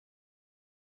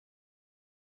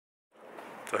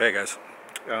So hey guys,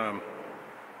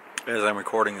 as I'm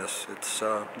recording this, it's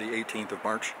the 18th of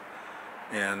March,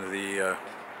 and the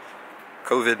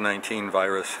COVID-19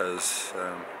 virus has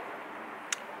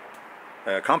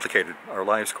complicated our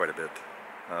lives quite a bit.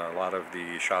 A lot of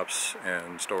the shops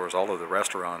and stores, all of the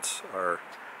restaurants are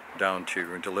down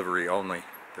to delivery only.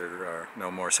 There are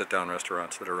no more sit-down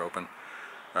restaurants that are open.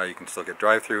 You can still get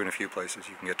drive-through in a few places,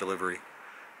 you can get delivery.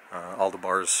 All the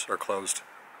bars are closed.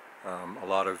 A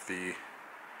lot of the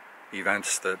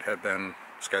events that have been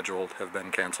scheduled have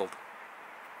been canceled,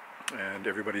 and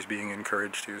everybody's being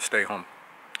encouraged to stay home.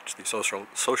 It's the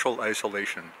social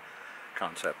isolation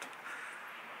concept,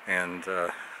 and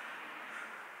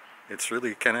it's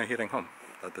really kind of hitting home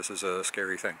that this is a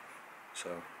scary thing.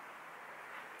 So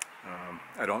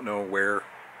I don't know where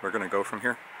we're going to go from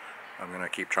here. I'm going to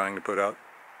keep trying to put out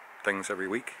things every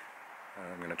week.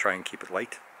 I'm going to try and keep it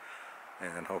light,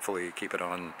 and hopefully keep it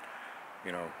on,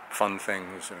 you know, fun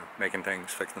things, making things,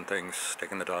 fixing things,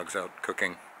 taking the dogs out,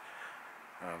 cooking.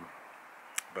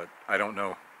 But I don't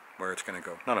know where it's going to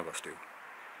go. None of us do.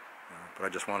 But I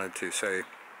just wanted to say,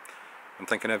 I'm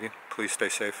thinking of you. Please stay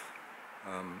safe.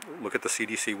 Look at the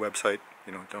CDC website.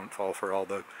 You know, don't fall for all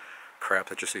the crap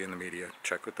that you see in the media.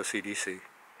 Check with the CDC.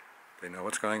 They know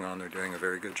what's going on. They're doing a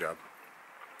very good job.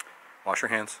 Wash your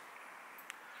hands.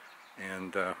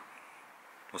 And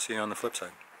we'll see you on the flip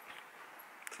side.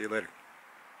 See you later.